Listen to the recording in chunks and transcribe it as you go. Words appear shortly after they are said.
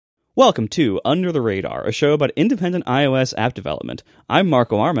Welcome to Under the Radar, a show about independent iOS app development. I'm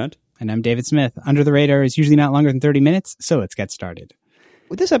Marco Arment. And I'm David Smith. Under the Radar is usually not longer than 30 minutes, so let's get started.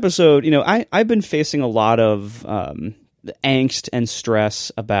 With this episode, I've been facing a lot of angst and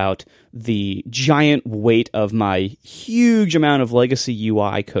stress about the giant weight of my huge amount of legacy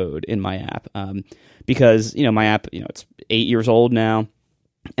UI code in my app. Because, my app, it's 8 years old now.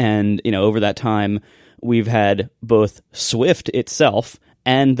 And, over that time, we've had both Swift itself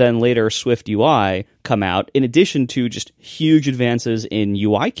and then later Swift UI come out, in addition to just huge advances in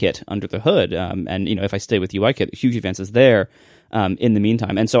UIKit under the hood. And if I stay with UIKit, huge advances there in the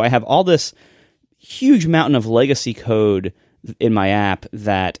meantime. And so I have all this huge mountain of legacy code in my app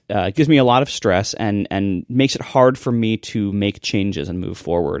that gives me a lot of stress and makes it hard for me to make changes and move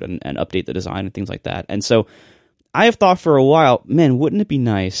forward and update the design and things like that. And so I have thought for a while, man, wouldn't it be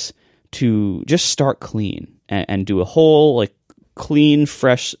nice to just start clean and do a whole clean,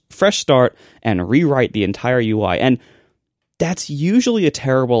 fresh start and rewrite the entire UI. And that's usually a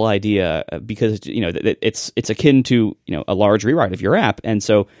terrible idea because it's akin to a large rewrite of your app. And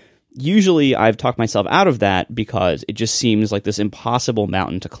so usually I've talked myself out of that because it just seems like this impossible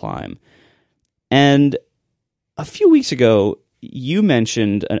mountain to climb. And a few weeks ago, you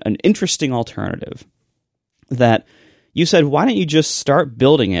mentioned an interesting alternative that you said, why don't you just start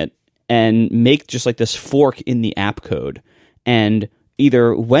building it and make just this fork in the app code? And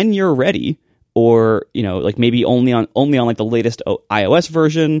either when you're ready, or maybe only on the latest iOS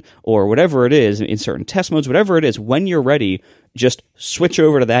version, or whatever it is in certain test modes, whatever it is, when you're ready, just switch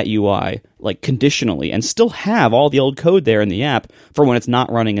over to that UI conditionally, and still have all the old code there in the app for when it's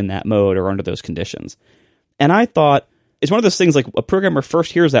not running in that mode or under those conditions. And I thought it's one of those things a programmer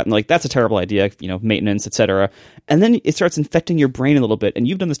first hears that and that's a terrible idea, maintenance, etc. And then it starts infecting your brain a little bit. And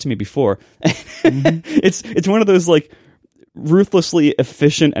you've done this to me before. Mm-hmm. It's one of those ruthlessly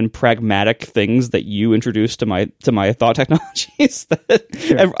efficient and pragmatic things that you introduced to my thought technologies that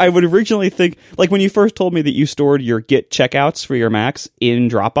sure. I would originally think, when you first told me that you stored your Git checkouts for your Macs in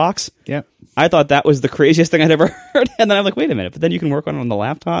Dropbox. Yeah. I thought that was the craziest thing I'd ever heard. And then I'm like, wait a minute, but then you can work on it on the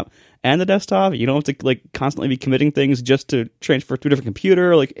laptop and the desktop. You don't have to constantly be committing things just to transfer to a different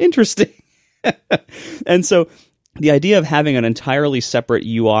computer. Interesting. And so the idea of having an entirely separate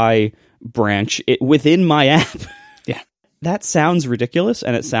UI branch within my app, that sounds ridiculous,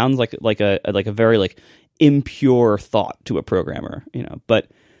 and it sounds like a very impure thought to a programmer,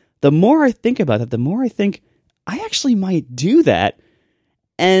 But the more I think about it, the more I think I actually might do that,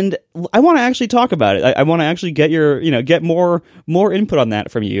 and I want to actually talk about it. I want to actually get get more input on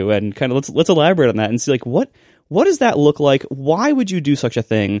that from you, and kind of let's elaborate on that and see what does that look like? Why would you do such a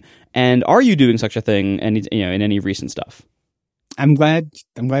thing? And are you doing such a thing? And in any recent stuff? I'm glad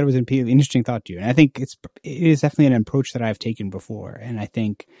it was an interesting thought to you. And I think it is definitely an approach that I've taken before. And I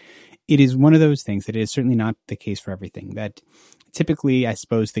think it is one of those things that is certainly not the case for everything. That typically, I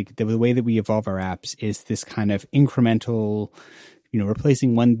suppose, the way that we evolve our apps is this kind of incremental,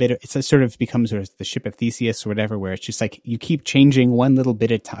 replacing one bit. It sort of becomes sort of the ship of Theseus or whatever, where it's just you keep changing one little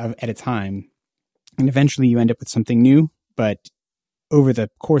bit at a time. And eventually you end up with something new. But over the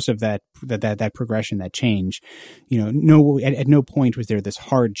course of that progression, that change, at no point was there this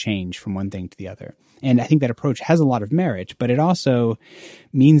hard change from one thing to the other. And I think that approach has a lot of merit, but it also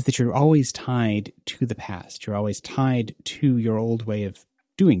means that you're always tied to the past. You're always tied to your old way of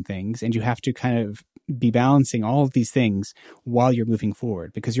doing things, and you have to kind of be balancing all of these things while you're moving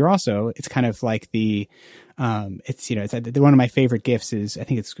forward, because it's kind of like one of my favorite GIFs is, I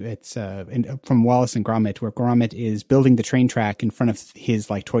think it's from Wallace and Gromit, where Gromit is building the train track in front of his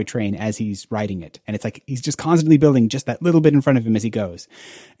toy train as he's riding it. And it's he's just constantly building just that little bit in front of him as he goes.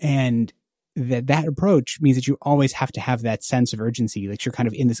 And that approach means that you always have to have that sense of urgency. You're kind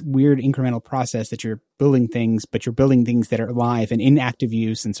of in this weird incremental process that you're building things, but you're building things that are live and in active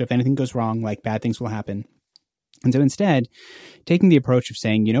use. And so if anything goes wrong, bad things will happen. And so instead, taking the approach of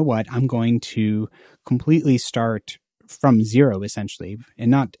saying, you know what, I'm going to completely start from zero, essentially.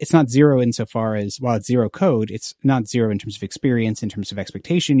 And it's not zero insofar as, while it's zero code, it's not zero in terms of experience, in terms of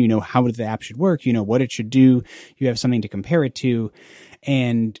expectation. You know how the app should work. You know what it should do. You have something to compare it to.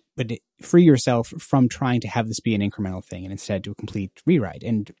 But free yourself from trying to have this be an incremental thing and instead do a complete rewrite.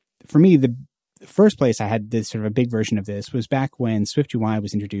 And for me, the first place I had this sort of a big version of this was back when SwiftUI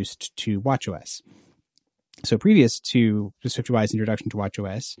was introduced to watchOS. So previous to the SwiftUI's introduction to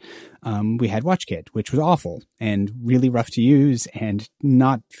watchOS, we had WatchKit, which was awful and really rough to use and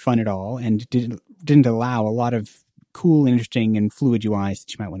not fun at all, and didn't allow a lot of cool and interesting and fluid UIs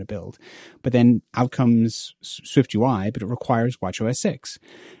that you might want to build. But then out comes Swift UI, but it requires watchOS 6.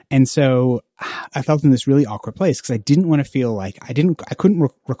 And so I felt in this really awkward place because I didn't want to feel like I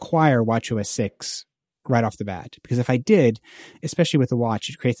couldn't require watchOS 6 right off the bat. Because if I did, especially with the watch,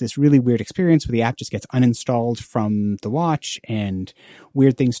 it creates this really weird experience where the app just gets uninstalled from the watch and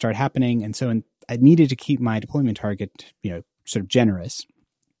weird things start happening. And so I needed to keep my deployment target, sort of generous.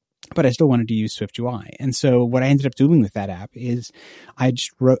 But I still wanted to use Swift UI. And so what I ended up doing with that app is I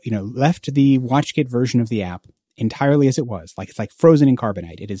just left the WatchKit version of the app entirely as it was. Like, it's like frozen in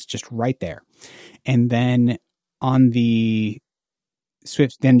Carbonite. It is just right there. And then on the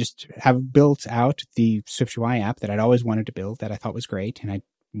Swift, then just have built out the Swift UI app that I'd always wanted to build that I thought was great. And I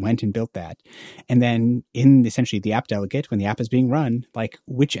went and built that. And then in essentially the app delegate, when the app is being run, like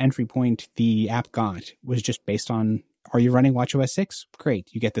which entry point the app got was just based on, are you running watchOS 6? Great,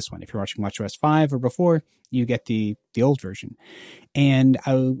 you get this one. If you're watching watchOS 5 or before, you get the old version. And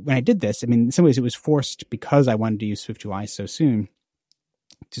when I did this, I mean, in some ways it was forced because I wanted to use Swift UI so soon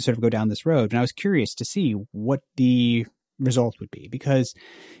to sort of go down this road. And I was curious to see what the result would be, because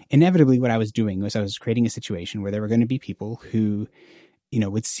inevitably what I was doing was I was creating a situation where there were going to be people who,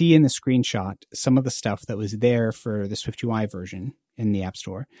 would see in the screenshot some of the stuff that was there for the Swift UI version in the App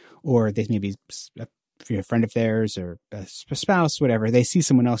Store, or they maybe a friend of theirs or a spouse, whatever, they see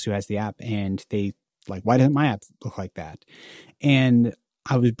someone else who has the app and they like, why doesn't my app look like that? And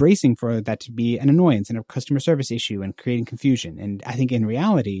I was bracing for that to be an annoyance and a customer service issue and creating confusion. And I think in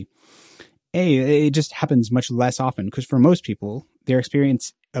reality, it just happens much less often because for most people, their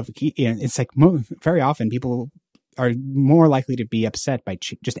experience of, it's like very often people are more likely to be upset by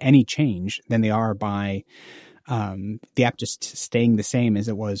just any change than they are by the app just staying the same as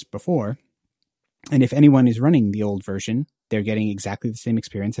it was before. And if anyone is running the old version, they're getting exactly the same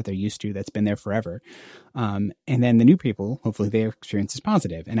experience that they're used to, that's been there forever. And then the new people, hopefully their experience is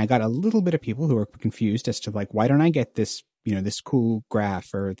positive. And I got a little bit of people who were confused as to like, why don't I get this, this cool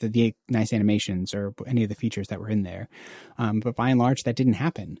graph or the nice animations or any of the features that were in there. But by and large, that didn't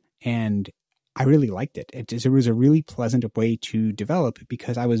happen. And I really liked it. It was a really pleasant way to develop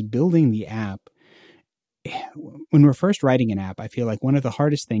because I was building the app. When we're first writing an app, I feel like one of the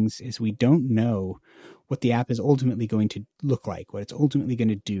hardest things is we don't know what the app is ultimately going to look like, what it's ultimately going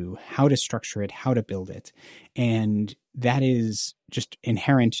to do, how to structure it, how to build it. And that is just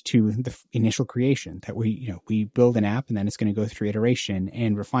inherent to the initial creation that we build an app and then it's going to go through iteration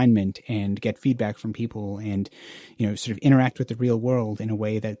and refinement and get feedback from people and, sort of interact with the real world in a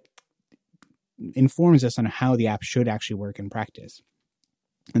way that informs us on how the app should actually work in practice.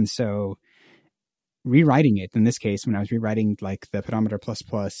 And so rewriting it, in this case, when I was rewriting like the Pedometer ++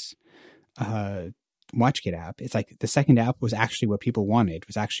 WatchKit app, it's like the second app was actually what people wanted,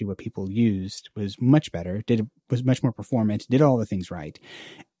 was actually what people used, was much better, was much more performant, did all the things right.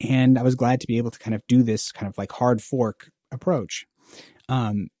 And I was glad to be able to kind of do this kind of like hard fork approach.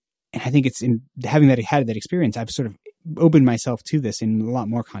 And I think it's in having had that experience, I've sort of opened myself to this in a lot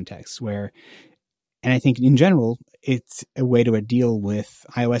more contexts where, and I think in general, it's a way to deal with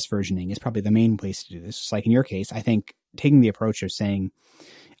iOS versioning is probably the main place to do this. It's like in your case, I think taking the approach of saying,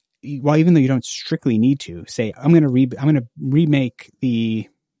 well, even though you don't strictly need to say, I'm going to remake the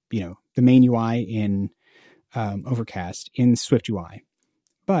main UI in Overcast in Swift UI,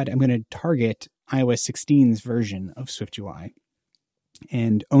 but I'm going to target iOS 16's version of Swift UI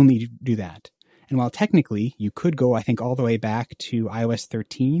and only do that. And while technically you could go, I think, all the way back to iOS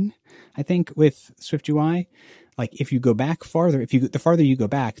 13, I think, with Swift UI, like if you go back farther, the farther you go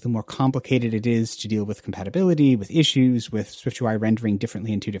back, the more complicated it is to deal with compatibility, with issues, with Swift UI rendering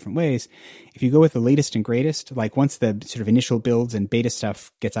differently in two different ways. If you go with the latest and greatest, like once the sort of initial builds and beta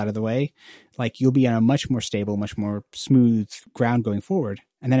stuff gets out of the way, like you'll be on a much more stable, much more smooth ground going forward.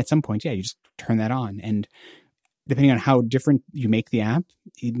 And then at some point, you just turn that on. And depending on how different you make the app,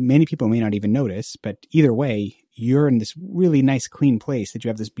 many people may not even notice, but either way, you're in this really nice, clean place that you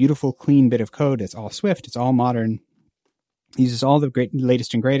have this beautiful, clean bit of code. It's all Swift. It's all modern. Uses all the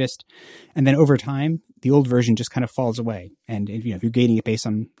latest and greatest. And then over time, the old version just kind of falls away. And if you're gating it based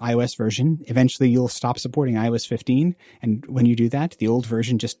on iOS version, eventually you'll stop supporting iOS 15. And when you do that, the old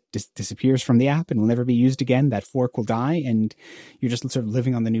version just disappears from the app and will never be used again. That fork will die and you're just sort of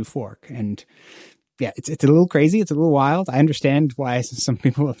living on the new fork. And yeah, it's a little crazy. It's a little wild. I understand why some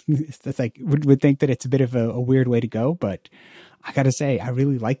people would think that it's a bit of a weird way to go, but I got to say, I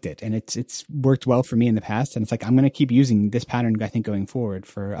really liked it, and it's worked well for me in the past. And it's like I'm going to keep using this pattern, I think, going forward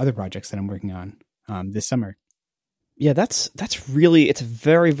for other projects that I'm working on this summer. Yeah, that's really, it's a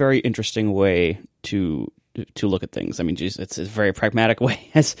very, very interesting way to look at things. I mean, geez, it's a very pragmatic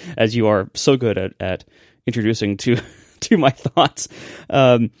way, as you are so good at introducing to to my thoughts.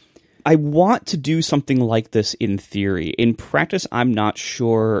 I want to do something like this in theory. In practice, I'm not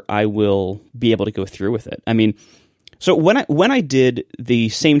sure I will be able to go through with it. I mean, so when I did the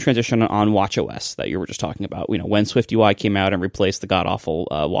same transition on watchOS that you were just talking about, when SwiftUI came out and replaced the god-awful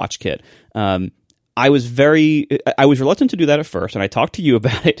WatchKit, I was reluctant to do that at first, and I talked to you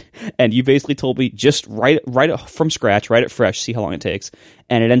about it, and you basically told me just write it from scratch, write it fresh, see how long it takes,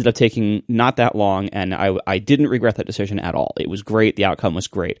 and it ended up taking not that long, and I didn't regret that decision at all. It was great. The outcome was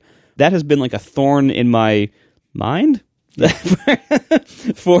great. That has been like a thorn in my mind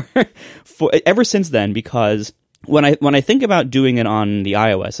for ever since then, because when I think about doing it on the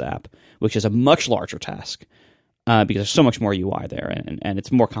iOS app, which is a much larger task, because there's so much more UI there and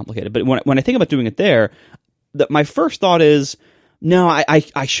it's more complicated. But when I think about doing it there, my first thought is, no,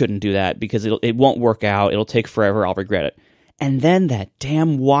 I shouldn't do that because it won't work out. It'll take forever. I'll regret it. And then that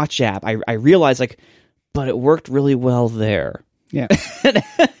damn Watch app, I realized but it worked really well there. Yeah.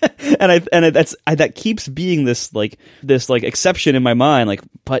 That keeps being this exception in my mind,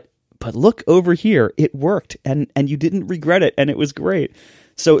 but look over here, it worked and you didn't regret it and it was great.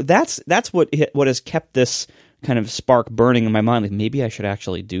 So that's what has kept this kind of spark burning in my mind, maybe I should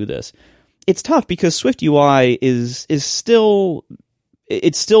actually do this. It's tough because SwiftUI is still,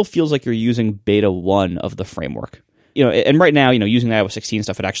 it still feels like you're using beta 1 of the framework. And right now, using the iOS 16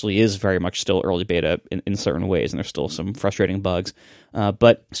 stuff, it actually is very much still early beta in certain ways, and there's still some frustrating bugs.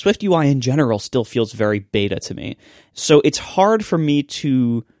 But SwiftUI in general still feels very beta to me. So it's hard for me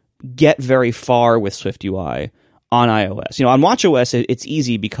to get very far with SwiftUI on iOS. On watchOS, it's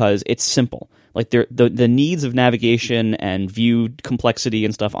easy because it's simple. Like the needs of navigation and view complexity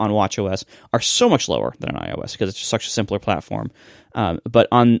and stuff on watchOS are so much lower than on iOS because it's just such a simpler platform. But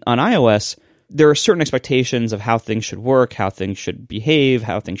on iOS, there are certain expectations of how things should work, how things should behave,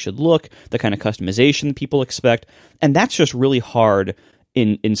 how things should look, the kind of customization people expect. And that's just really hard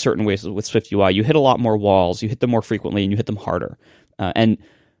in certain ways with SwiftUI. You hit a lot more walls, you hit them more frequently, and you hit them harder. And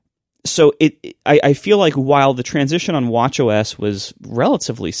so I feel like while the transition on watchOS was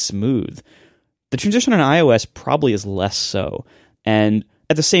relatively smooth, the transition on iOS probably is less so. And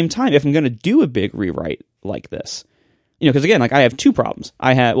at the same time, if I'm going to do a big rewrite like this, because again, I have two problems.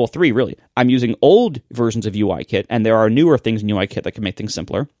 Three really. I'm using old versions of UIKit, and there are newer things in UIKit that can make things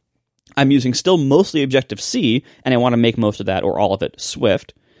simpler. I'm using still mostly Objective-C, and I want to make most of that or all of it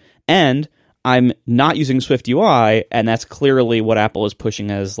Swift. And I'm not using SwiftUI, and that's clearly what Apple is pushing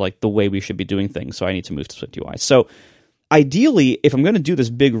as the way we should be doing things. So I need to move to SwiftUI. So ideally, if I'm going to do this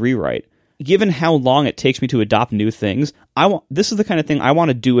big rewrite, given how long it takes me to adopt new things, this is the kind of thing I want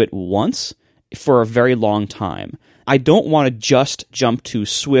to do it once for a very long time. I don't want to just jump to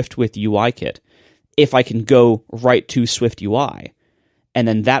Swift with UIKit if I can go right to SwiftUI. And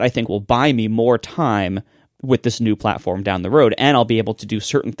then that, I think, will buy me more time with this new platform down the road, and I'll be able to do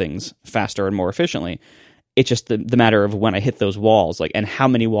certain things faster and more efficiently. It's just the matter of when I hit those walls, and how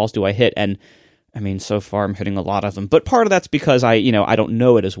many walls do I hit? And I mean, so far I'm hitting a lot of them, but part of that's because I don't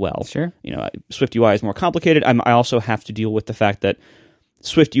know it as well. Sure. SwiftUI is more complicated. I also have to deal with the fact that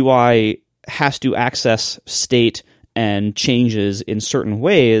SwiftUI has to access state and changes in certain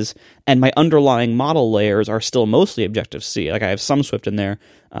ways, and my underlying model layers are still mostly Objective-C. I have some Swift in there,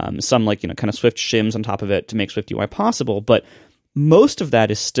 some kind of Swift shims on top of it to make SwiftUI possible, but most of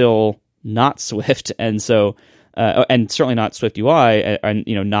that is still not Swift, and so and certainly not SwiftUI,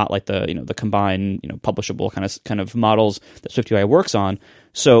 and not the combined publishable kind of models that SwiftUI works on.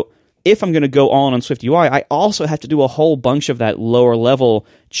 So if I'm going to go all in on SwiftUI, I also have to do a whole bunch of that lower level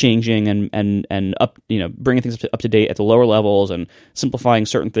changing and up, bringing things up to date at the lower levels and simplifying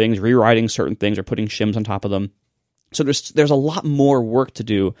certain things, rewriting certain things, or putting shims on top of them. So there's a lot more work to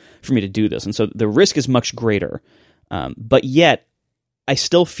do for me to do this, and so the risk is much greater. But yet, I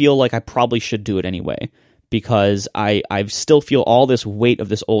still feel like I probably should do it anyway because I still feel all this weight of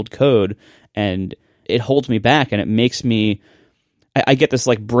this old code, and it holds me back, and it makes me. I get this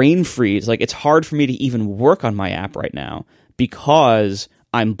brain freeze. It's hard for me to even work on my app right now because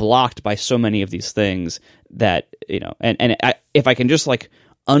I'm blocked by so many of these things that, if I can just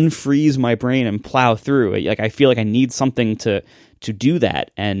unfreeze my brain and plow through, I feel like I need something to do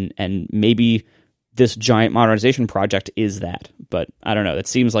that. And maybe this giant modernization project is that, but I don't know. It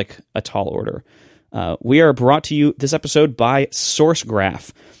seems like a tall order. We are brought to you this episode by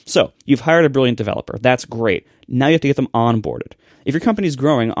SourceGraph. So, you've hired a brilliant developer. That's great. Now you have to get them onboarded. If your company is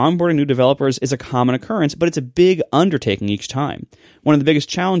growing, onboarding new developers is a common occurrence, but it's a big undertaking each time. One of the biggest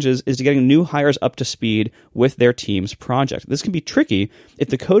challenges is to getting new hires up to speed with their team's project. This can be tricky if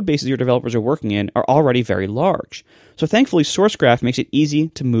the code bases your developers are working in are already very large. So thankfully, SourceGraph makes it easy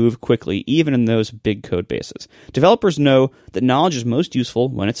to move quickly, even in those big code bases. Developers know that knowledge is most useful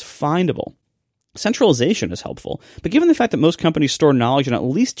when it's findable. Centralization is helpful, but given the fact that most companies store knowledge in at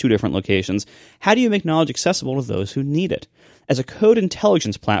least 2 different locations, how do you make knowledge accessible to those who need it? As a code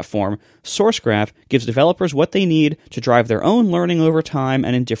intelligence platform, SourceGraph gives developers what they need to drive their own learning over time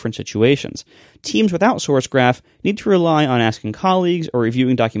and in different situations. Teams without SourceGraph need to rely on asking colleagues or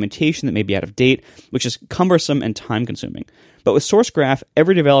reviewing documentation that may be out of date, which is cumbersome and time-consuming. But with SourceGraph,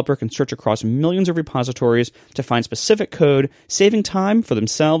 every developer can search across millions of repositories to find specific code, saving time for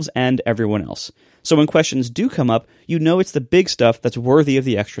themselves and everyone else. So when questions do come up, you know it's the big stuff that's worthy of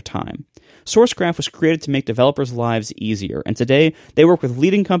the extra time. SourceGraph was created to make developers' lives easier, and today they work with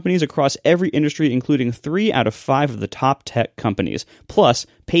leading companies across every industry, including 3 out of 5 of the top tech companies, plus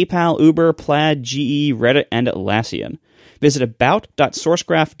PayPal, Uber, Plaid, GE, Reddit, and Atlassian. Visit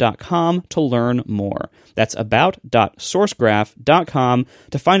about.sourcegraph.com to learn more. That's about.sourcegraph.com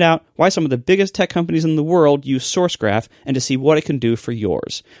to find out why some of the biggest tech companies in the world use SourceGraph and to see what it can do for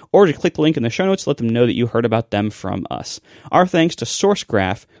yours. Or to click the link in the show notes to let them know that you heard about them from us. Our thanks to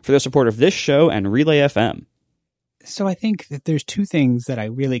SourceGraph for their support of this show and Relay FM. So I think that there's 2 things that I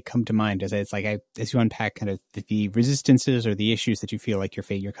really come to mind as you unpack kind of the resistances or the issues that you feel like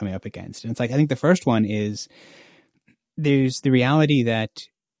you're coming up against. And it's like, I think the first one is there's the reality that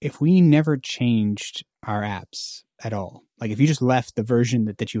if we never changed our apps at all, like if you just left the version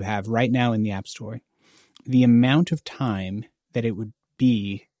that you have right now in the App Store, the amount of time that it would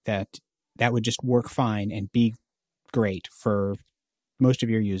be that would just work fine and be great for most of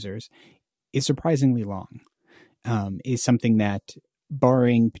your users is surprisingly long. Is something that,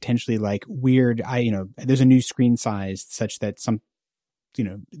 barring potentially like weird, there's a new screen size such that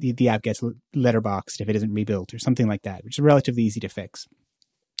the app gets letterboxed if it isn't rebuilt or something like that, which is relatively easy to fix.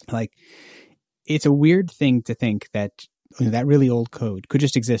 Like, it's a weird thing to think that that really old code could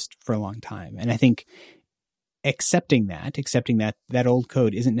just exist for a long time. And I think accepting that old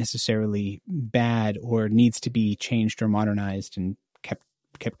code isn't necessarily bad or needs to be changed or modernized and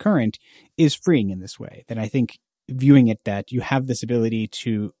kept current is freeing in this way. That I think viewing it that you have this ability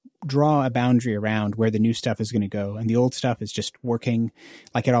to draw a boundary around where the new stuff is going to go and the old stuff is just working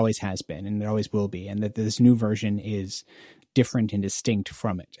like it always has been and it always will be, and that this new version is different and distinct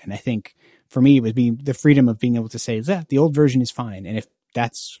from it. And I think for me it would be the freedom of being able to say that the old version is fine, and if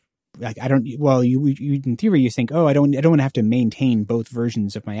that's like, you in theory you think, I don't want to have to maintain both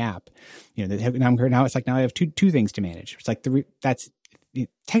versions of my app. Now it's like, now I have two things to manage. It's like that's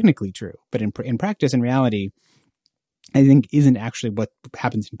technically true, but in practice, in reality, I think isn't actually what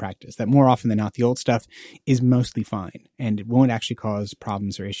happens in practice. That more often than not, the old stuff is mostly fine and it won't actually cause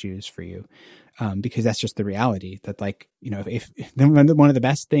problems or issues for you, because that's just the reality. That if one of the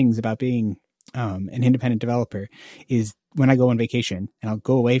best things about being an independent developer is when I go on vacation and I'll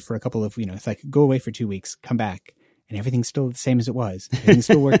go away for a couple of, it's like go away for 2 weeks, come back, and everything's still the same as it was. Everything's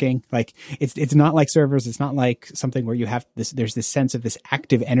still working. Like it's not like servers. It's not like something where you have this, there's this sense of this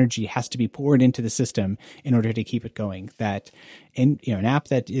active energy has to be poured into the system in order to keep it going. That an app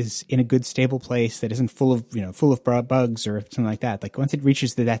that is in a good stable place, that isn't full of bugs or something like that. Like once it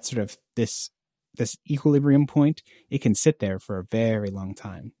reaches that sort of this equilibrium point, it can sit there for a very long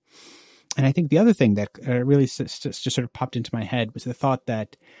time. And I think the other thing that really just sort of popped into my head was the thought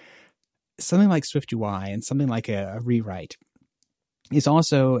that something like SwiftUI and something like a rewrite is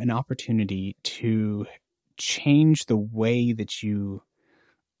also an opportunity to change the way that you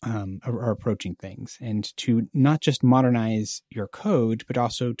are approaching things, and to not just modernize your code, but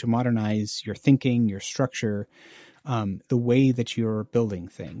also to modernize your thinking, your structure, the way that you're building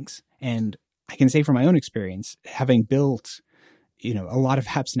things. And I can say from my own experience, having built a lot of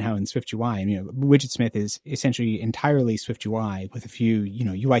apps now in SwiftUI. WidgetSmith is essentially entirely SwiftUI with a few,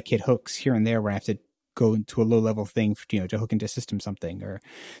 UIKit hooks here and there where I have to go into a low-level thing for, to hook into system something or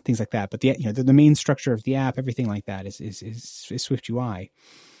things like that. But the main structure of the app, everything like that is SwiftUI.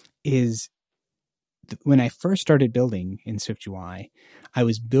 When I first started building in SwiftUI, I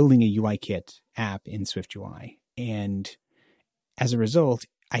was building a UIKit app in SwiftUI, and as a result,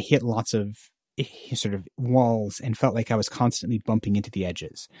 I hit lots of sort of walls and felt like I was constantly bumping into the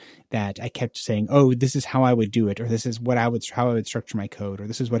edges. That I kept saying, "Oh, this is how I would do it," or "This is how I would structure my code," or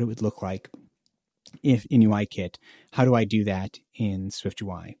 "This is what it would look like if in UIKit. How do I do that in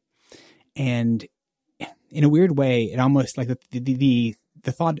SwiftUI?" And in a weird way, it almost like the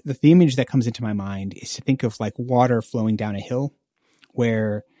thought, the image that comes into my mind is to think of like water flowing down a hill,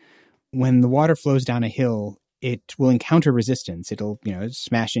 where when the water flows down a hill, it will encounter resistance. It'll,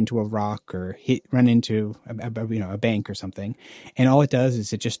 smash into a rock or run into a bank or something. And all it does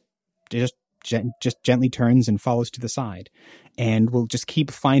is it just gently turns and follows to the side, and will just keep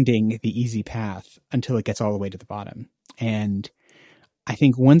finding the easy path until it gets all the way to the bottom. And I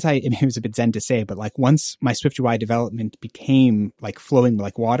think it was a bit zen to say, but like once my SwiftUI development became like flowing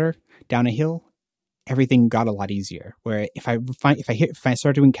like water down a hill, everything got a lot easier. Where if I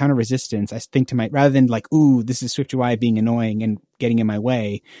start to encounter resistance, I think to rather than like, ooh, this is SwiftUI being annoying and getting in my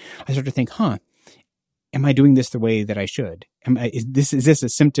way, I start to think, am I doing this the way that I should? Is this a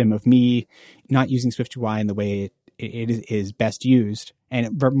symptom of me not using SwiftUI in the way it is best used?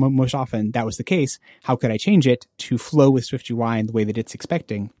 And most often that was the case. How could I change it to flow with SwiftUI in the way that it's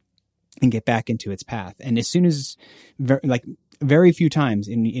expecting and get back into its path? And as soon as very few times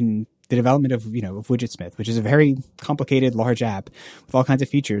in the development of Widgetsmith, which is a very complicated, large app with all kinds of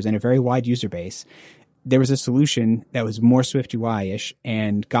features and a very wide user base, there was a solution that was more SwiftUI-ish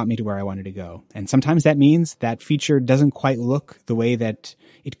and got me to where I wanted to go. And sometimes that means that feature doesn't quite look the way that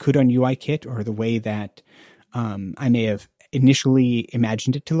it could on UIKit or the way that I may have initially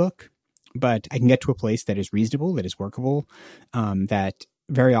imagined it to look, but I can get to a place that is reasonable, that is workable, that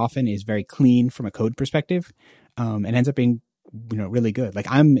very often is very clean from a code perspective, and ends up being really good. Like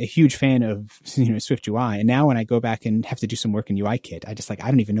I'm a huge fan of SwiftUI, and now when I go back and have to do some work in UIKit, I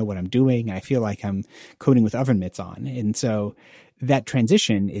don't even know what I'm doing, and I feel like I'm coding with oven mitts on. And so that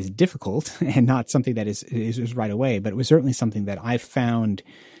transition is difficult and not something that is right away, but it was certainly something that I found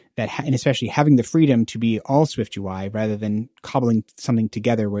that, and especially having the freedom to be all SwiftUI rather than cobbling something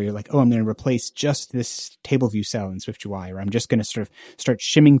together where you're like, oh, I'm going to replace just this table view cell in SwiftUI, or I'm just going to sort of start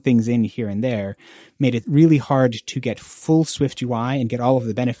shimming things in here and there, made it really hard to get full SwiftUI and get all of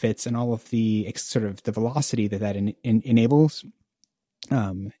the benefits and all of the sort of the velocity that enables.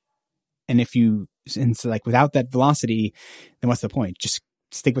 And so like without that velocity, then what's the point? Just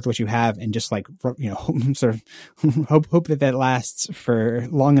stick with what you have and just like, sort of hope that lasts for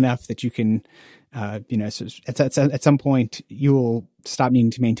long enough that you can, so at some point you will stop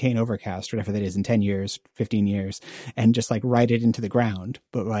needing to maintain Overcast, whatever that is, in 10 years, 15 years, and just like write it into the ground.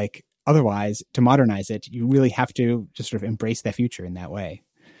 But like otherwise, to modernize it, you really have to just sort of embrace that future in that way.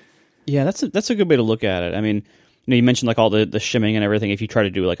 Yeah, that's a good way to look at it. I mean, you mentioned like all the shimming and everything. If you try to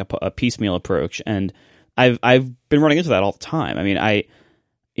do like a piecemeal approach, and I've been running into that all the time. I mean,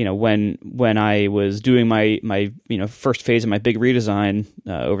 when I was doing my first phase of my big redesign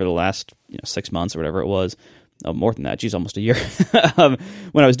over the last 6 months or whatever it was, more than that, geez, almost a year.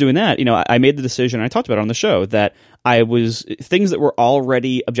 When I was doing that, I made the decision, and I talked about it on the show, that I was things that were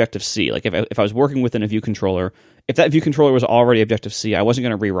already Objective-C. Like if I was working within a view controller, if that view controller was already Objective-C, I wasn't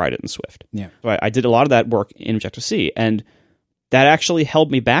going to rewrite it in Swift. Yeah. So I did a lot of that work in Objective-C, and that actually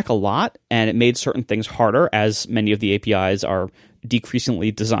held me back a lot, and it made certain things harder, as many of the APIs are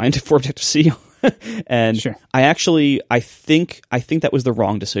decreasingly designed for Objective-C. And sure. I think that was the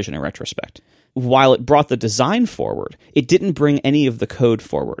wrong decision in retrospect. While it brought the design forward, it didn't bring any of the code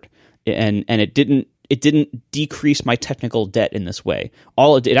forward, and it didn't decrease my technical debt in this way.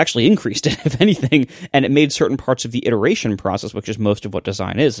 It actually increased it, if anything, and it made certain parts of the iteration process, which is most of what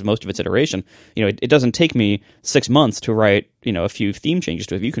design is most of its iteration. It doesn't take me 6 months to write a few theme changes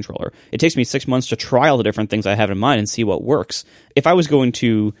to a view controller. It takes me 6 months to try all the different things I have in mind and see what works. If I was going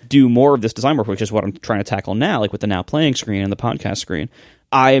to do more of this design work, which is what I'm trying to tackle now, like with the Now Playing screen and the podcast screen,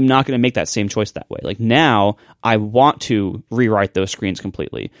 I am not going to make that same choice that way. Like now, I want to rewrite those screens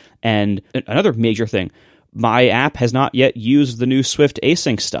completely. And another major thing, my app has not yet used the new Swift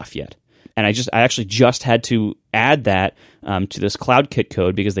async stuff yet. And I actually just had to add that to this CloudKit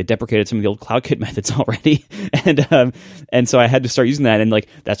code because they deprecated some of the old CloudKit methods already. And so I had to start using that. And like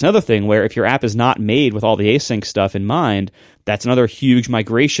that's another thing where if your app is not made with all the async stuff in mind, that's another huge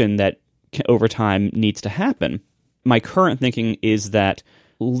migration that over time needs to happen. My current thinking is that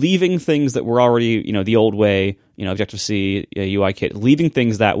leaving things that were already, the old way, Objective-C, UIKit, leaving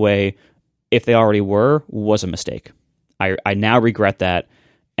things that way, if they already were, was a mistake. I now regret that,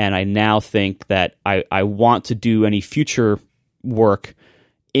 and I now think that I want to do any future work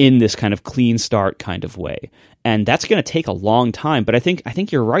in this kind of clean start kind of way. And that's going to take a long time, but I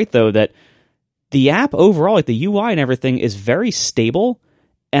think you're right, though, that the app overall, like the UI and everything, is very stable,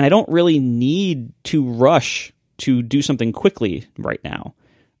 and I don't really need to rush to do something quickly right now.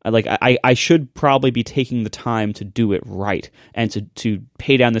 I should probably be taking the time to do it right and to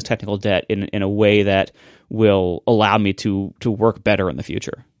pay down this technical debt in a way that will allow me to work better in the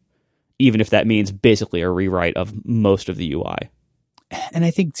future. even if that means basically a rewrite of most of the UI. And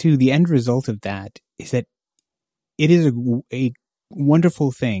I think, too, the end result of that is that it is a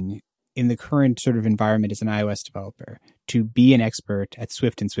wonderful thing in the current sort of environment as an iOS developer to be an expert at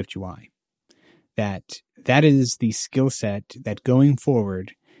Swift and Swift UI. That is the skill set that going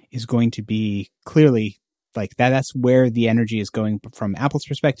forward is going to be clearly like that. That's where the energy is going from Apple's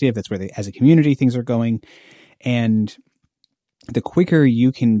perspective. That's where as a community things are going. And the quicker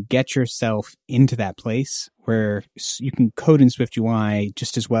you can get yourself into that place where you can code in Swift UI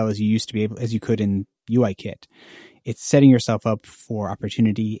just as well as you used to be able, as you could in UIKit, it's setting yourself up for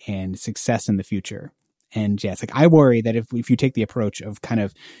opportunity and success in the future. And yeah, it's like I worry that if you take the approach of kind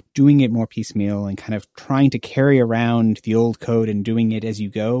of doing it more piecemeal and kind of trying to carry around the old code and doing it as you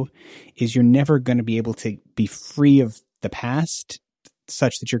go, is you're never going to be able to be free of the past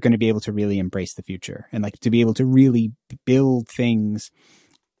such that you're going to be able to really embrace the future and like to be able to really build things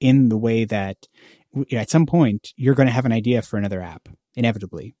in the way that at some point you're going to have an idea for another app.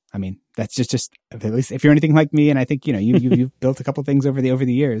 Inevitably. I mean, that's just at least if you're anything like me, and I think, you've built a couple things over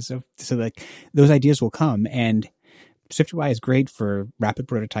the years. So like those ideas will come, and SwiftUI is great for rapid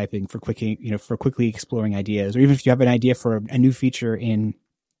prototyping, for quickly exploring ideas, or even if you have an idea for a new feature in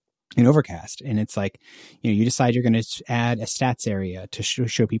Overcast, and it's like, you decide you're going to add a stats area to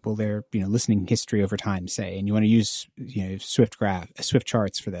show people their, listening history over time, say, and you want to use, Swift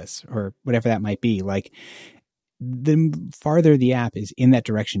charts for this, or whatever that might be. Like, the farther the app is in that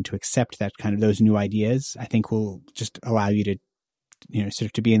direction to accept that kind of those new ideas, I think will just allow you to, sort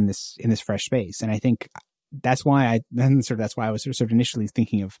of to be in this fresh space. And I think that's why I was sort of initially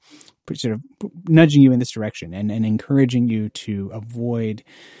thinking of sort of nudging you in this direction and encouraging you to avoid,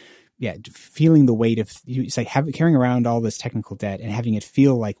 feeling the weight of, it's like carrying around all this technical debt and having it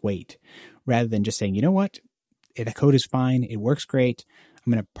feel like weight, rather than just saying, you know what, the code is fine, it works great,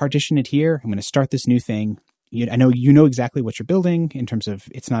 I'm going to partition it here, I'm going to start this new thing. I know exactly what you're building in terms of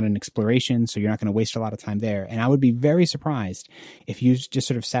it's not an exploration, so you're not going to waste a lot of time there. And I would be very surprised if you just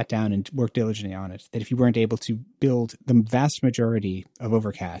sort of sat down and worked diligently on it, that if you weren't able to build the vast majority of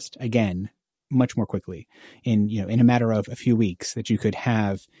Overcast, again, much more quickly in a matter of a few weeks, that you could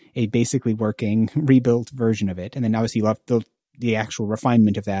have a basically working rebuilt version of it. And then obviously the actual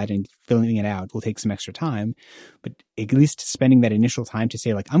refinement of that and filling it out will take some extra time, but at least spending that initial time to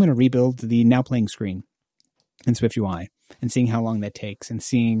say, like, I'm going to rebuild the now playing screen in SwiftUI and seeing how long that takes and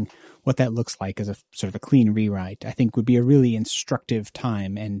seeing what that looks like as a sort of a clean rewrite, I think would be a really instructive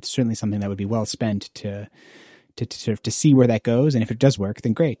time, and certainly something that would be well spent to sort of to see where that goes. And if it does work,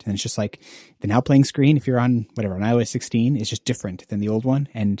 then great. And it's just like the now playing screen, if you're on iOS 16, is just different than the old one,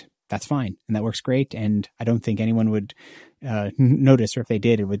 and that's fine. And that works great. And I don't think anyone would notice, or if they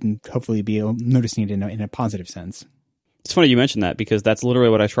did, it would hopefully be noticing it in a positive sense. It's funny you mentioned that, because that's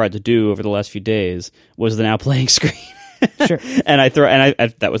literally what I tried to do over the last few days, was the now playing screen. Sure. And I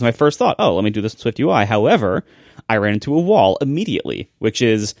that was my first thought. Oh, let me do this in Swift UI. However, I ran into a wall immediately, which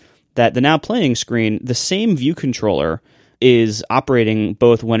is that the now playing screen, the same view controller is operating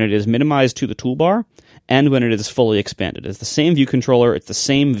both when it is minimized to the toolbar and when it is fully expanded. It's the same view controller. It's the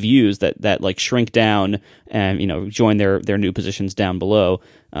same views that like shrink down and join their new positions down below.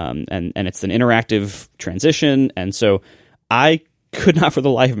 And it's an interactive transition. And so I could not for the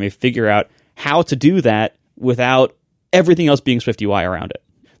life of me figure out how to do that without everything else being Swift UI around it.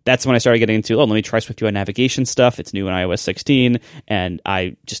 That's when I started getting into, let me try Swift UI navigation stuff. It's new in iOS 16. And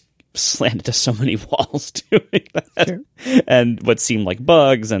I just slammed into so many walls doing that. Sure. And what seemed like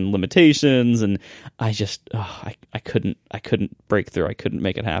bugs and limitations, and I just I couldn't break through. I couldn't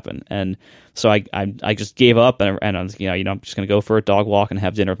make it happen. And so I just gave up, and I was I'm just going to go for a dog walk and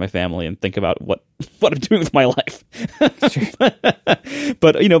have dinner with my family and think about what I'm doing with my life. Sure.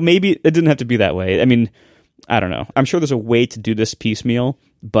 But maybe it didn't have to be that way. I mean, I don't know. I'm sure there's a way to do this piecemeal,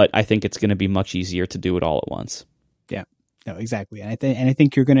 but I think it's going to be much easier to do it all at once. Yeah. No, exactly. And I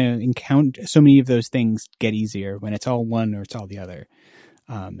think you're going to encounter so many of those things get easier when it's all one or it's all the other.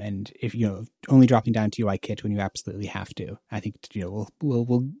 And if only dropping down to UIKit when you absolutely have to, I think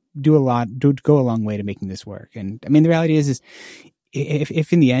we'll do go a long way to making this work. And I mean, the reality is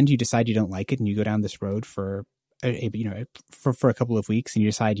if in the end you decide you don't like it and you go down this road for a couple of weeks and you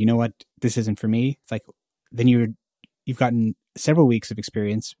decide, you know what, this isn't for me, it's like then you've gotten several weeks of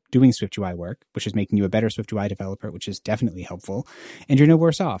experience doing SwiftUI work, which is making you a better SwiftUI developer, which is definitely helpful. And you're no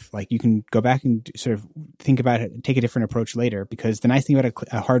worse off. Like, you can go back and sort of think about it, take a different approach later, because the nice thing about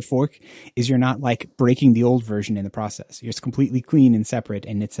a hard fork is you're not like breaking the old version in the process. You're just completely clean and separate,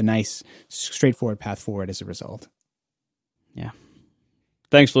 and it's a nice, straightforward path forward as a result. Yeah.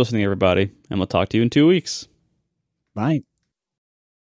 Thanks for listening, everybody, and we'll talk to you in 2 weeks. Bye.